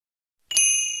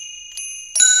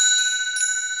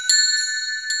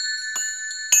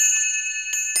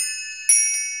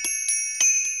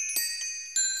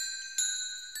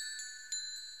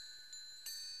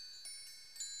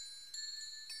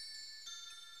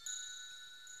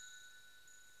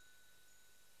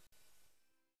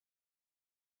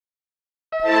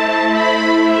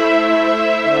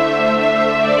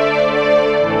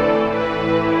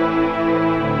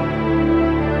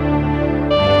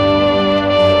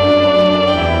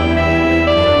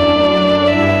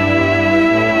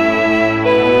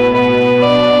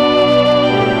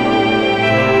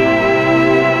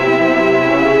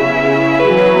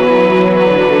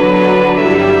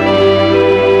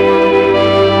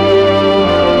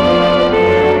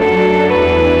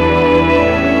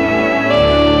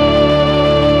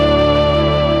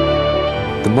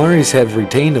memories have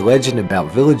retained a legend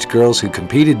about village girls who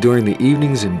competed during the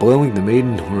evenings in blowing the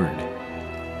maiden horn.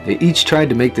 They each tried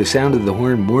to make the sound of the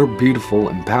horn more beautiful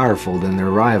and powerful than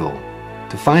their rival,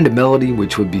 to find a melody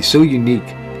which would be so unique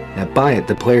that by it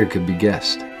the player could be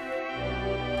guessed.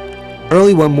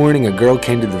 Early one morning, a girl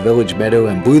came to the village meadow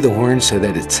and blew the horn so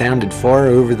that it sounded far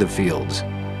over the fields.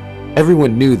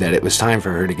 Everyone knew that it was time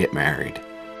for her to get married.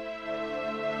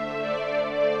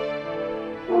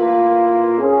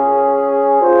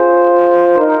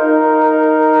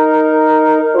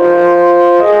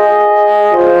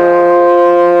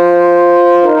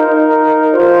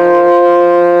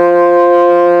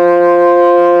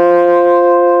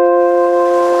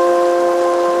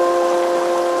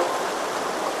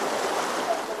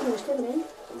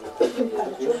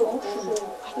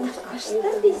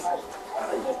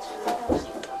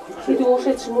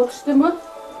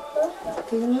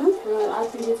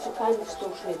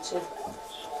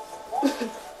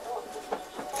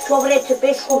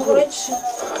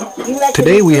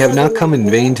 Today we have not come in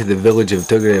vain to the village of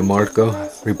Tygyde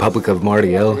Morko, Republic of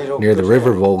Mariya, near the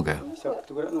river Volga.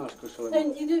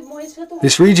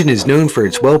 This region is known for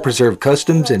its well-preserved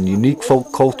customs and unique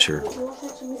folk culture.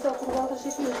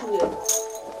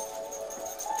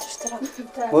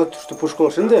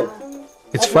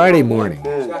 It's Friday morning,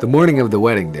 the morning of the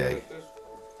wedding day.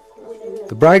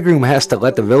 The bridegroom has to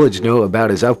let the village know about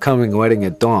his upcoming wedding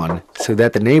at dawn so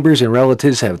that the neighbors and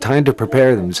relatives have time to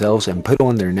prepare themselves and put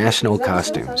on their national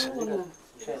costumes.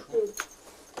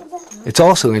 It's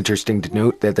also interesting to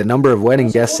note that the number of wedding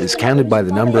guests is counted by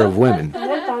the number of women,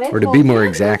 or to be more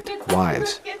exact,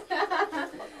 wives.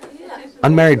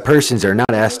 Unmarried persons are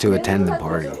not asked to attend the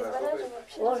party.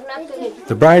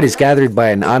 The bride is gathered by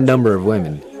an odd number of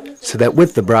women, so that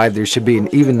with the bride there should be an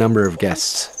even number of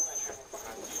guests.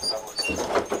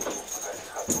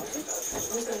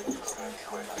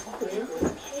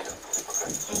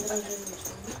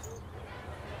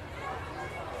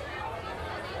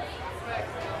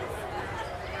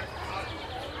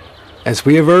 As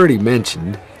we have already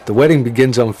mentioned, the wedding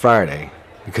begins on Friday,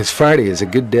 because Friday is a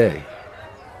good day.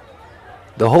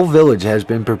 The whole village has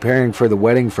been preparing for the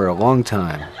wedding for a long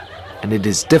time, and it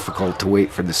is difficult to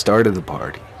wait for the start of the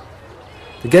party.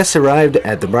 The guests arrived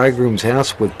at the bridegroom's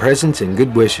house with presents and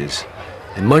good wishes,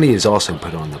 and money is also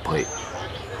put on the plate.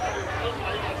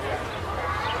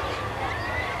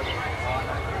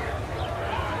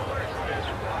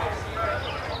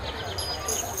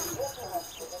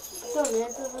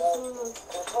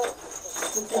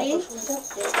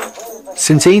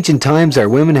 Since ancient times, our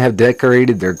women have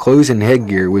decorated their clothes and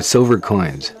headgear with silver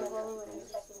coins.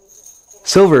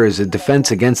 Silver is a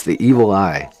defense against the evil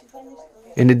eye.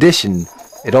 In addition,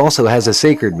 it also has a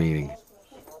sacred meaning.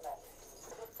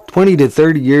 20 to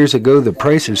 30 years ago, the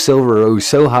price of silver rose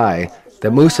so high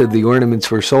that most of the ornaments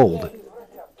were sold.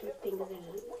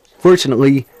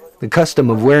 Fortunately, the custom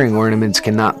of wearing ornaments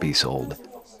cannot be sold.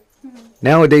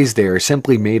 Nowadays, they are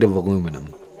simply made of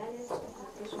aluminum.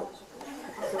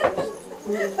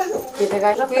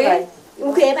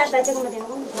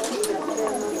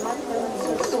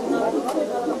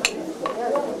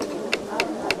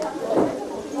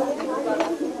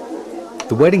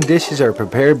 The wedding dishes are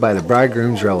prepared by the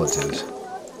bridegroom's relatives.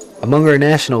 Among our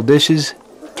national dishes,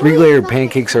 3-layered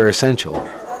pancakes are essential.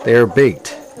 They are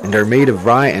baked and are made of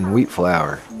rye and wheat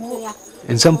flour.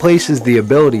 In some places, the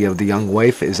ability of the young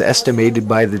wife is estimated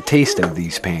by the taste of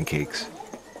these pancakes.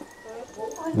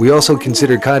 We also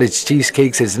consider cottage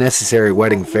cheesecakes as necessary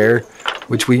wedding fare,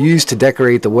 which we use to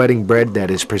decorate the wedding bread that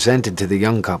is presented to the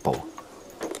young couple.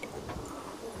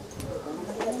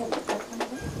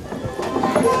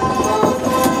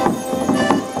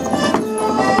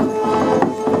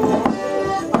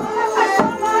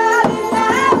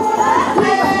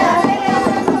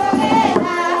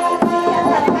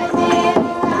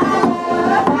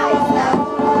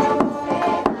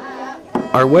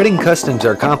 Our wedding customs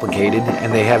are complicated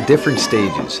and they have different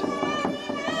stages.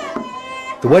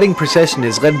 The wedding procession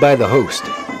is led by the host,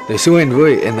 the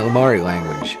suenvui in the Mari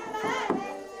language.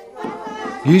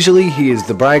 Usually he is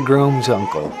the bridegroom's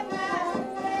uncle.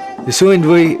 The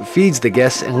suenvui feeds the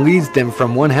guests and leads them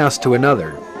from one house to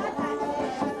another.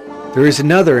 There is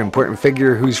another important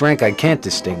figure whose rank I can't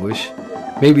distinguish,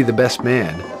 maybe the best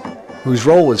man, whose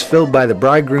role is filled by the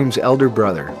bridegroom's elder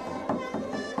brother.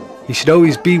 He should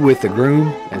always be with the groom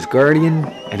as guardian,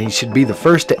 and he should be the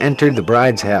first to enter the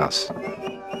bride's house.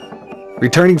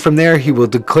 Returning from there, he will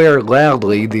declare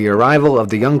loudly the arrival of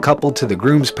the young couple to the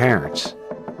groom's parents.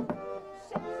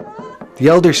 The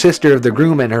elder sister of the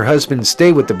groom and her husband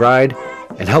stay with the bride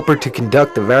and help her to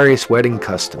conduct the various wedding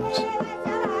customs.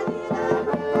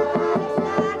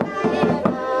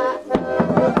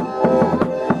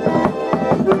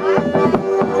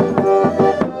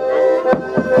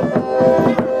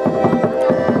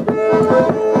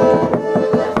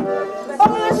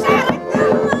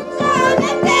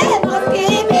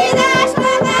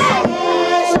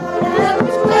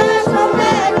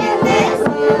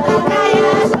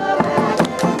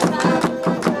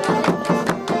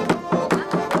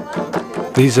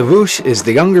 The zavush is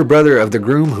the younger brother of the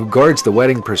groom who guards the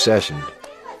wedding procession.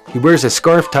 He wears a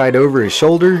scarf tied over his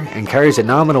shoulder and carries a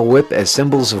nominal whip as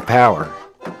symbols of power.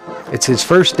 It's his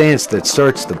first dance that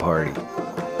starts the party.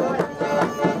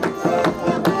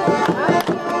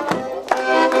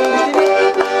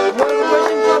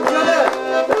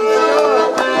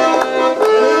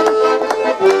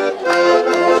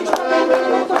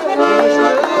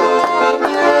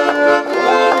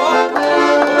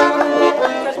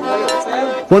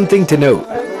 One thing to note,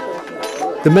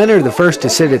 the men are the first to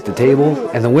sit at the table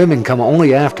and the women come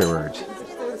only afterwards.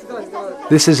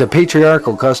 This is a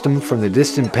patriarchal custom from the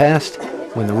distant past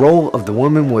when the role of the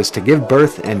woman was to give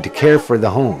birth and to care for the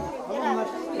home.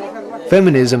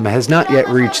 Feminism has not yet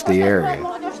reached the area.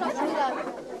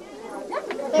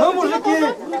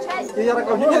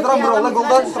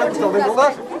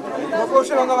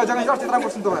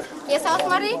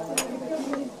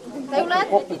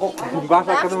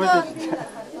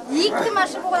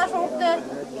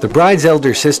 The bride's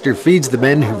elder sister feeds the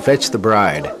men who fetch the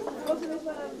bride.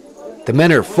 The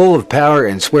men are full of power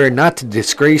and swear not to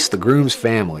disgrace the groom's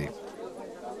family.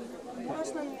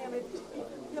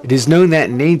 It is known that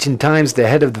in ancient times the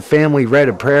head of the family read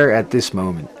a prayer at this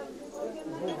moment.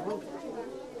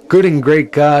 Good and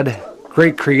great God,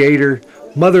 great Creator,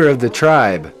 Mother of the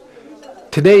tribe,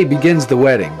 today begins the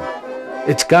wedding.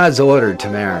 It's God's order to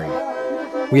marry.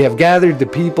 We have gathered the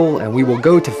people and we will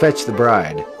go to fetch the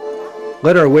bride.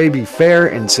 Let our way be fair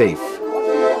and safe.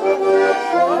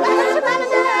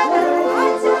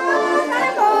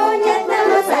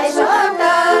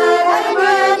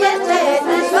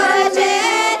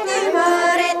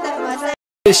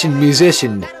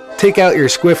 Musician, take out your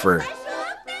squiffer.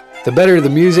 The better the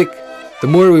music, the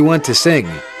more we want to sing.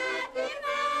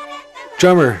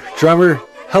 Drummer,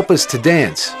 help us to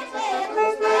dance.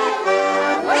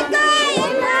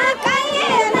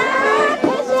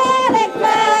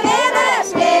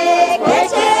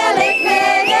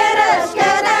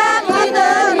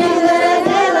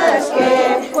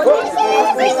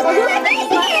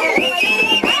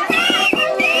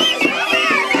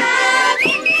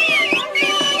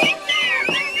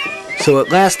 So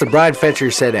at last the bride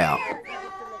fetchers set out.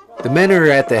 The men are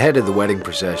at the head of the wedding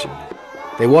procession.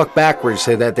 They walk backwards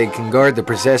so that they can guard the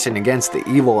procession against the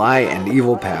evil eye and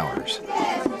evil powers.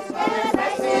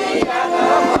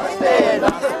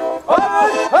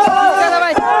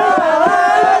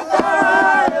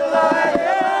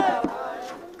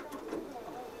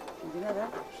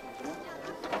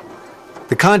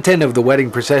 The content of the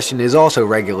wedding procession is also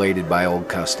regulated by old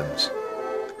customs.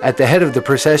 At the head of the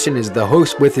procession is the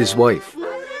host with his wife,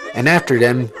 and after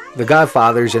them, the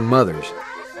godfathers and mothers.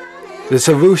 The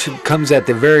savush comes at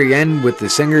the very end with the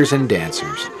singers and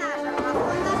dancers.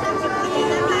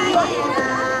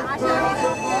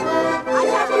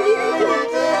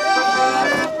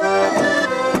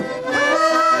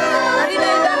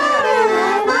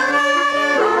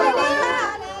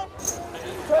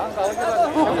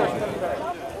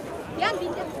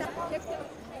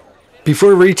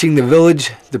 Before reaching the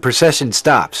village, the procession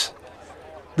stops.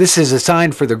 This is a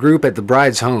sign for the group at the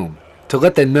bride's home, to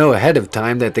let them know ahead of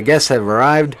time that the guests have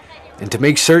arrived and to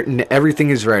make certain everything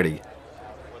is ready.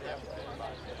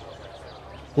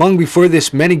 Long before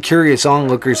this, many curious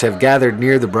onlookers have gathered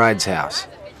near the bride's house.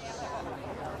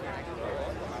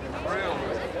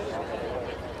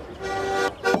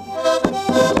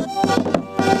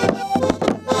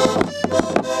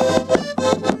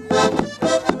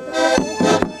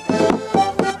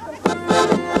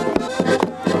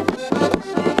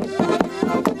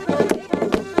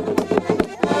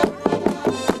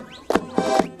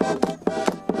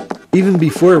 Even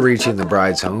before reaching the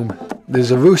bride's home, the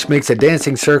zavush makes a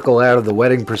dancing circle out of the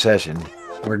wedding procession,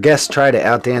 where guests try to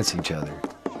outdance each other.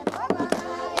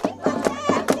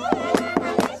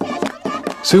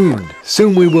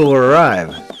 Soon we will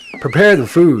arrive. Prepare the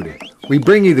food. We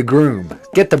bring you the groom.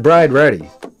 Get the bride ready.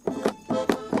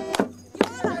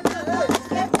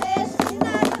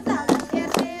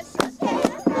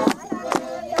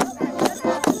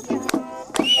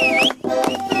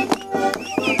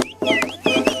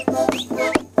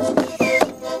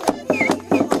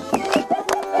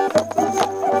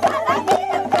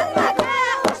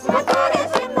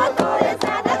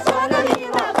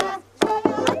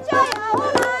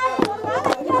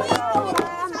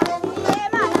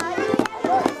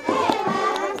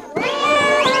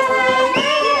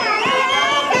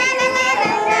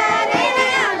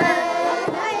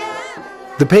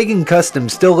 The pagan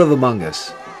customs still live among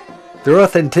us. Their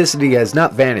authenticity has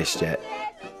not vanished yet.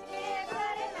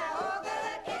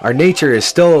 Our nature is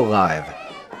still alive.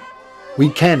 We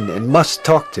can and must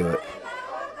talk to it.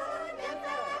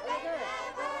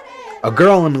 A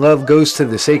girl in love goes to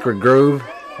the sacred grove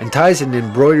and ties an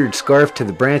embroidered scarf to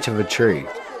the branch of a tree.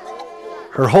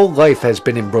 Her whole life has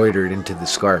been embroidered into the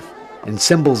scarf in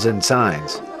symbols and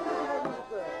signs.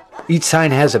 Each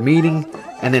sign has a meaning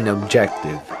and an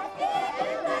objective.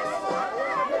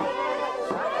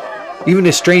 Even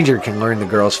a stranger can learn the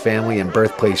girl's family and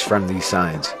birthplace from these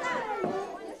signs.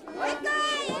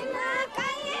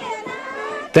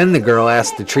 Then the girl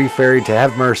asks the tree fairy to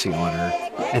have mercy on her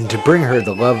and to bring her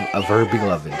the love of her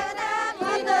beloved.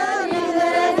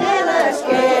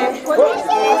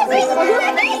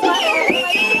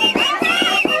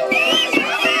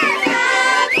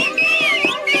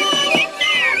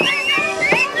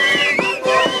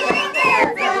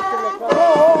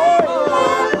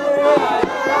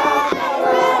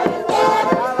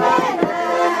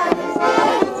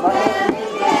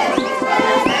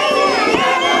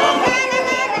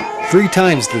 Three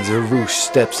times the Zavush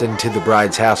steps into the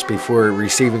bride's house before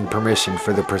receiving permission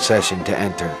for the procession to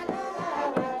enter.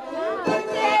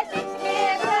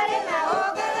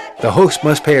 The host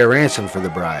must pay a ransom for the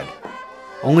bride.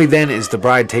 Only then is the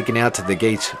bride taken out to the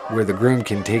gates where the groom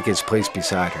can take his place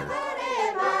beside her.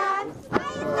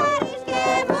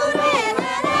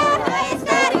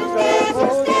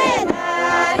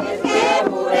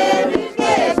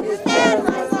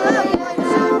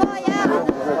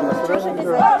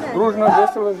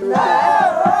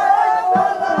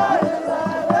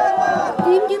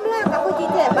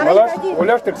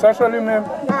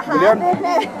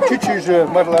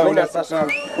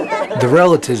 The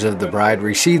relatives of the bride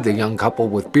receive the young couple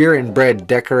with beer and bread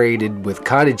decorated with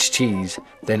cottage cheese,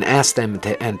 then ask them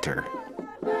to enter.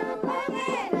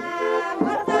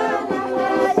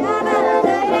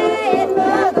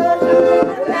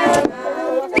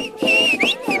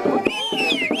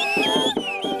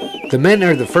 The men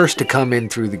are the first to come in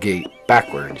through the gate,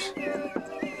 backwards.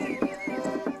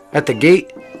 At the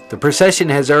gate, the procession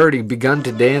has already begun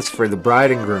to dance for the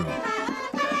bride and groom.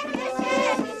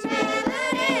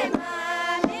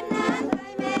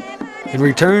 In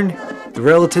return, the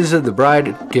relatives of the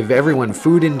bride give everyone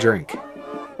food and drink.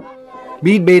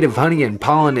 Mead made of honey and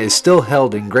pollen is still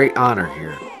held in great honor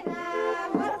here.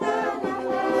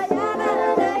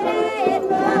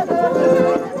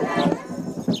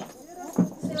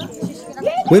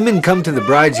 Women come to the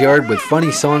bride's yard with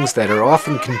funny songs that are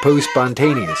often composed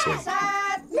spontaneously.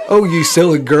 Oh, you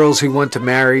silly girls who want to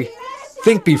marry,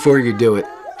 think before you do it,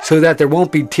 so that there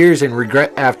won't be tears and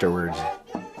regret afterwards.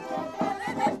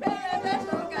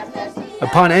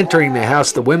 Upon entering the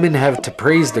house, the women have to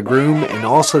praise the groom and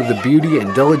also the beauty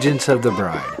and diligence of the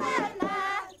bride.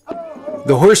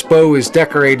 The horse bow is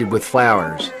decorated with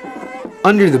flowers.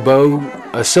 Under the bow,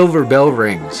 a silver bell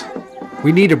rings.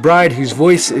 We need a bride whose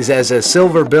voice is as a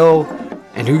silver bell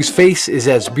and whose face is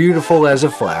as beautiful as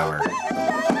a flower.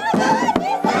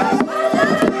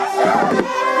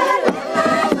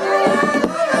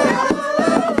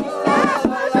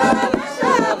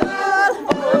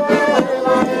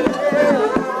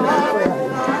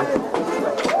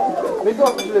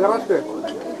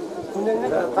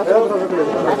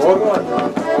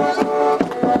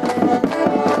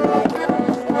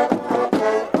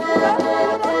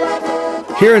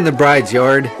 Here in the bride's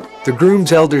yard, the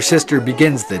groom's elder sister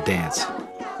begins the dance.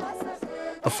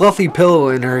 A fluffy pillow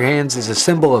in her hands is a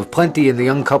symbol of plenty in the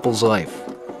young couple's life.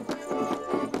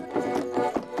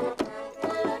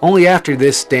 Only after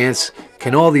this dance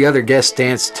can all the other guests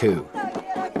dance too.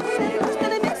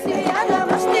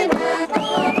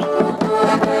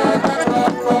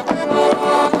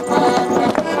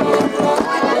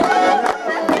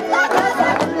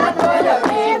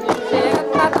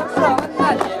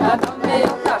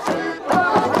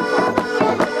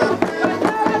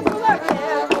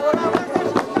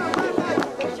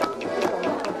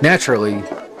 Naturally,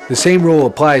 the same rule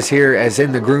applies here as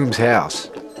in the groom's house.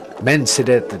 Men sit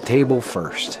at the table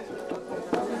first.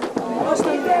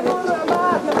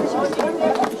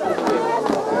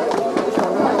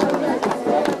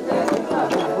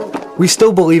 We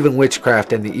still believe in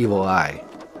witchcraft and the evil eye.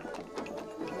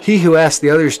 He who asks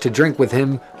the others to drink with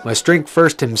him must drink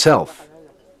first himself.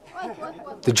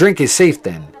 The drink is safe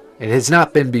then. It has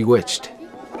not been bewitched.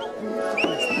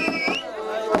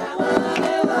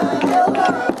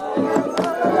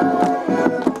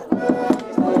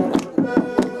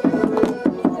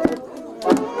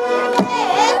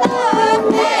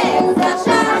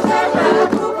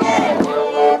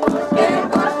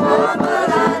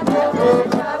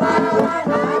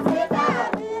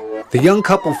 The young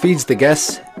couple feeds the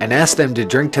guests and asks them to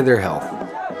drink to their health.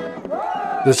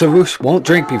 The Zavush won't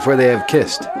drink before they have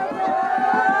kissed.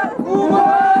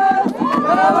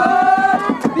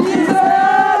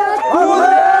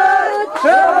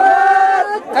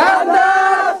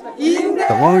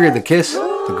 longer the kiss,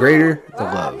 the greater the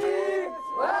love.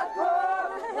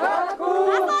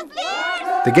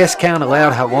 The guests count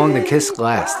aloud how long the kiss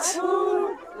lasts.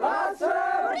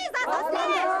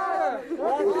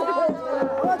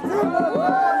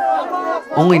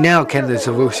 Only now can the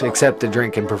zavush accept the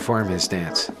drink and perform his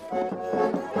dance.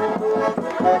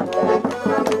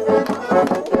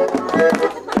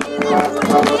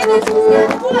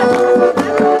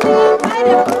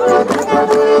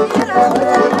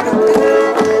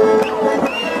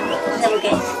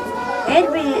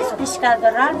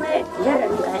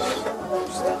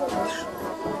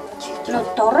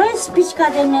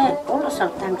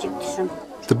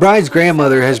 The bride's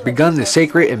grandmother has begun the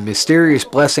sacred and mysterious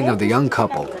blessing of the young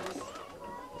couple.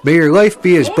 May your life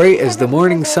be as bright as the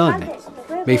morning sun.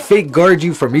 May fate guard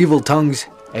you from evil tongues,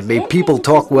 and may people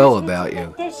talk well about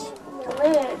you.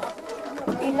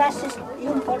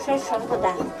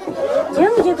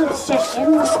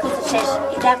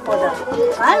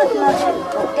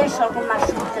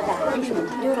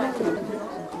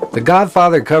 The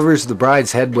godfather covers the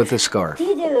bride's head with a scarf.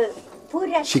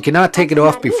 She cannot take it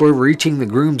off before reaching the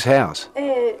groom's house.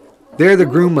 There the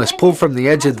groom must pull from the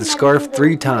edge of the scarf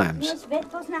 3 times.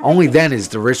 Only then is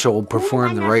the ritual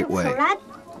performed the right way.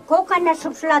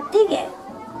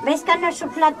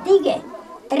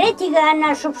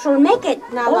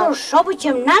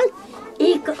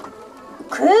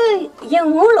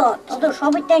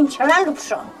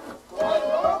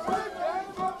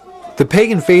 The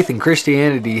pagan faith and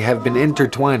Christianity have been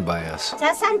intertwined by us.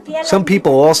 Some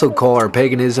people also call our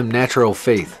paganism natural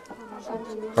faith.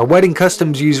 Our wedding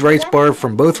customs use rites borrowed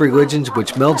from both religions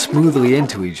which meld smoothly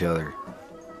into each other.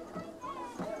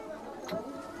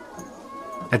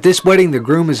 At this wedding, the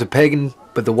groom is a pagan,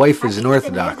 but the wife is an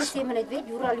Orthodox.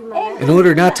 In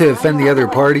order not to offend the other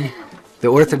party, the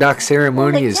Orthodox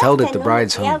ceremony is held at the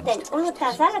bride's home.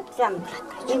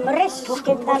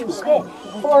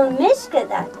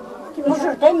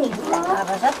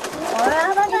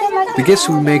 The gifts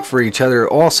we make for each other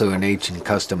are also an ancient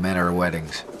custom at our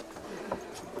weddings.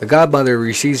 The godmother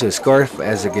receives a scarf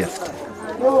as a gift.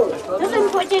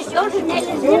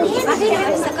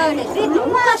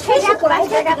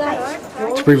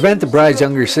 To prevent the bride's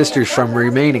younger sisters from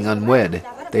remaining unwed,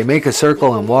 they make a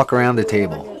circle and walk around the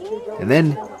table, and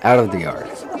then out of the yard.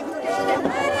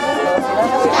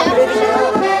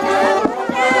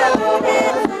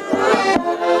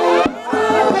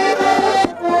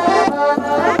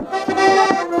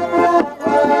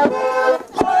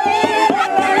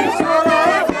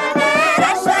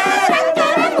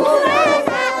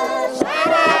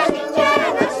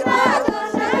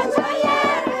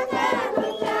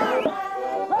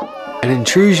 An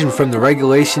intrusion from the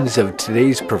regulations of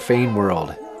today's profane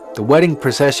world. The wedding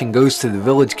procession goes to the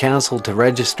village council to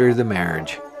register the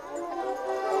marriage.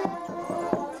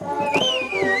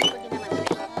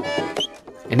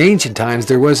 In ancient times,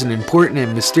 there was an important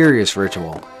and mysterious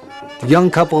ritual. The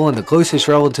young couple and the closest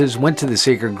relatives went to the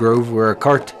sacred grove where a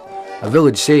cart, a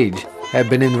village sage, had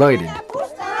been invited.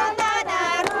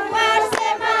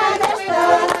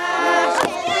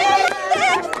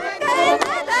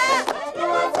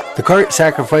 The cart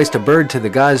sacrificed a bird to the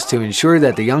gods to ensure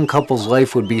that the young couple's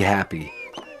life would be happy.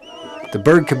 The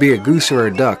bird could be a goose or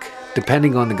a duck,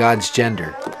 depending on the god's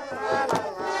gender.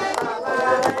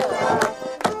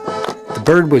 The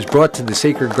bird was brought to the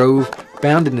sacred grove,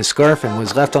 bound in a scarf, and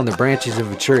was left on the branches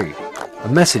of a tree, a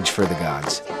message for the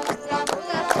gods.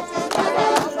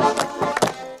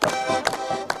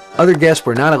 Other guests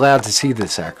were not allowed to see the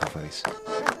sacrifice.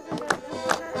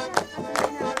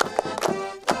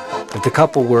 If the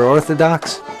couple were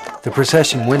Orthodox, the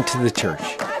procession went to the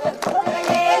church.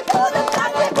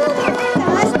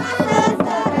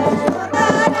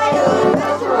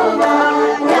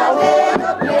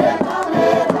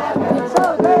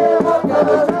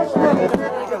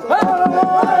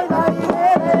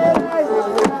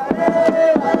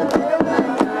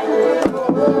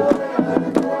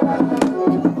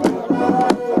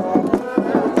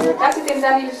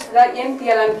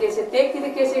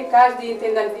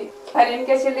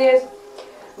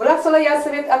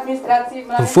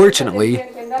 Unfortunately,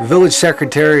 the village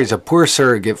secretary is a poor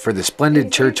surrogate for the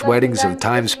splendid church weddings of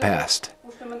times past.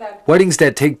 Weddings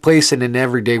that take place in an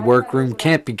everyday workroom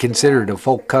can't be considered a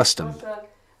folk custom.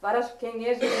 But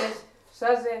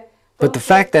the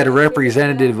fact that a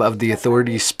representative of the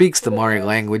authorities speaks the Mari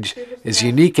language is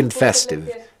unique and festive,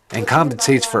 and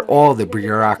compensates for all the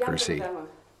bureaucracy.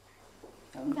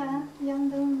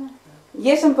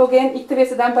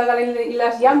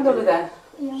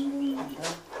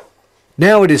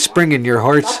 Now it is spring in your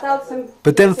hearts,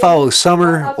 but then follows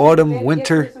summer, autumn,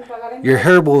 winter, Your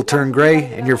hair will turn gray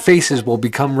and your faces will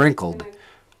become wrinkled.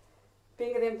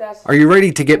 Are you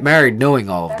ready to get married knowing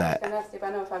all of that?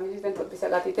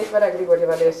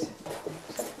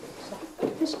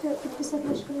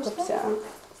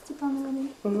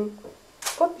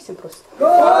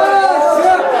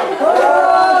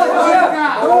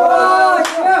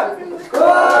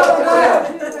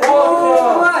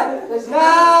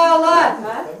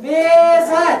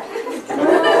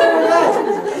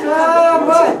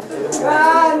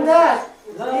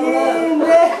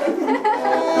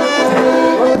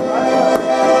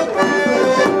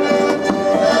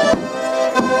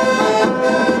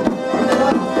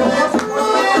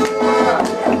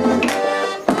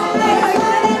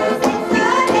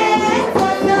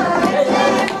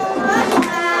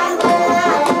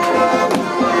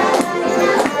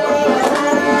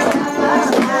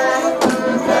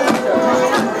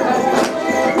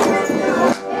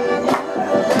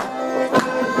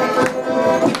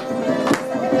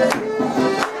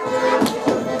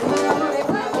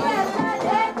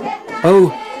 Oh,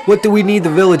 what do we need the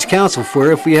village council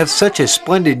for if we have such a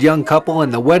splendid young couple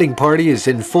and the wedding party is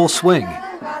in full swing?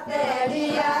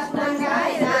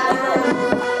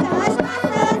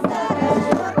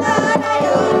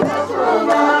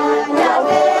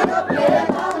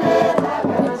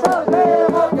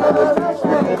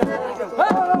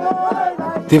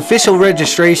 The official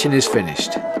registration is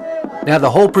finished. Now the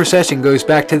whole procession goes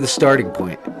back to the starting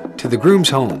point, to the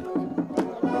groom's home.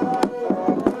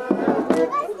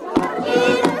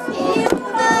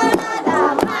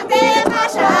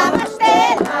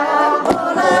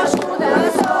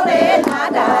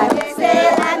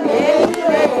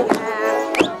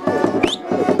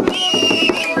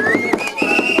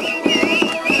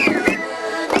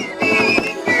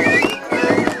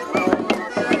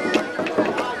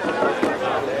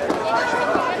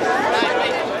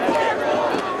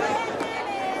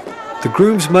 The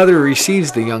groom's mother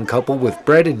receives the young couple with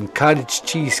bread and cottage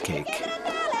cheesecake.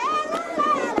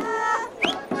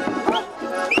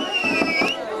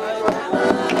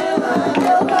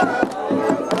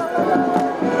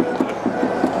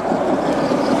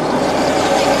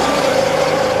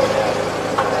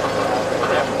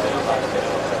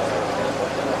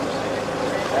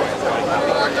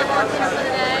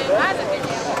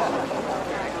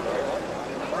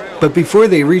 But before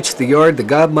they reach the yard, the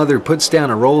godmother puts down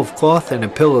a roll of cloth and a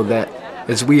pillow that,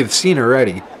 as we have seen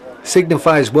already,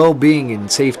 signifies well-being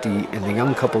and safety in the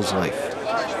young couple's life.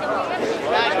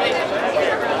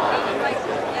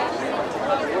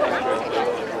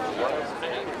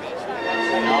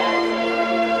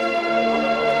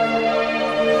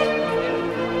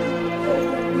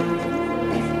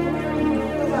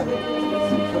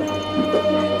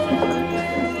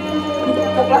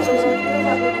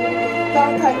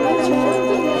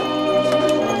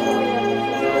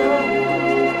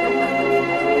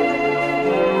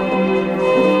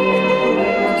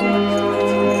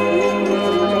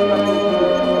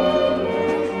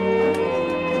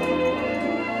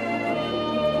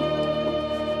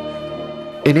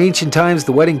 In ancient times,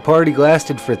 the wedding party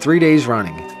lasted for 3 days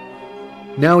running.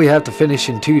 Now we have to finish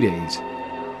in 2 days.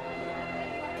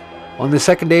 On the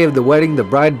second day of the wedding, the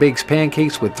bride bakes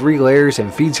pancakes with 3 layers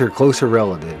and feeds her closer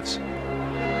relatives.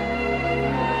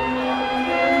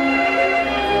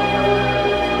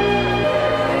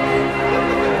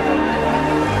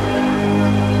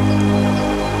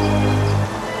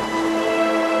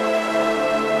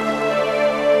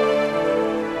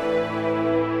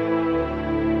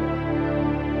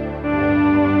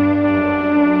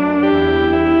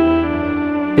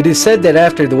 It is said that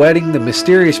after the wedding, the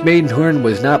mysterious maiden horn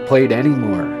was not played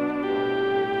anymore.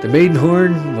 The maiden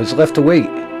horn was left to wait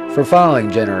for following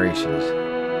generations.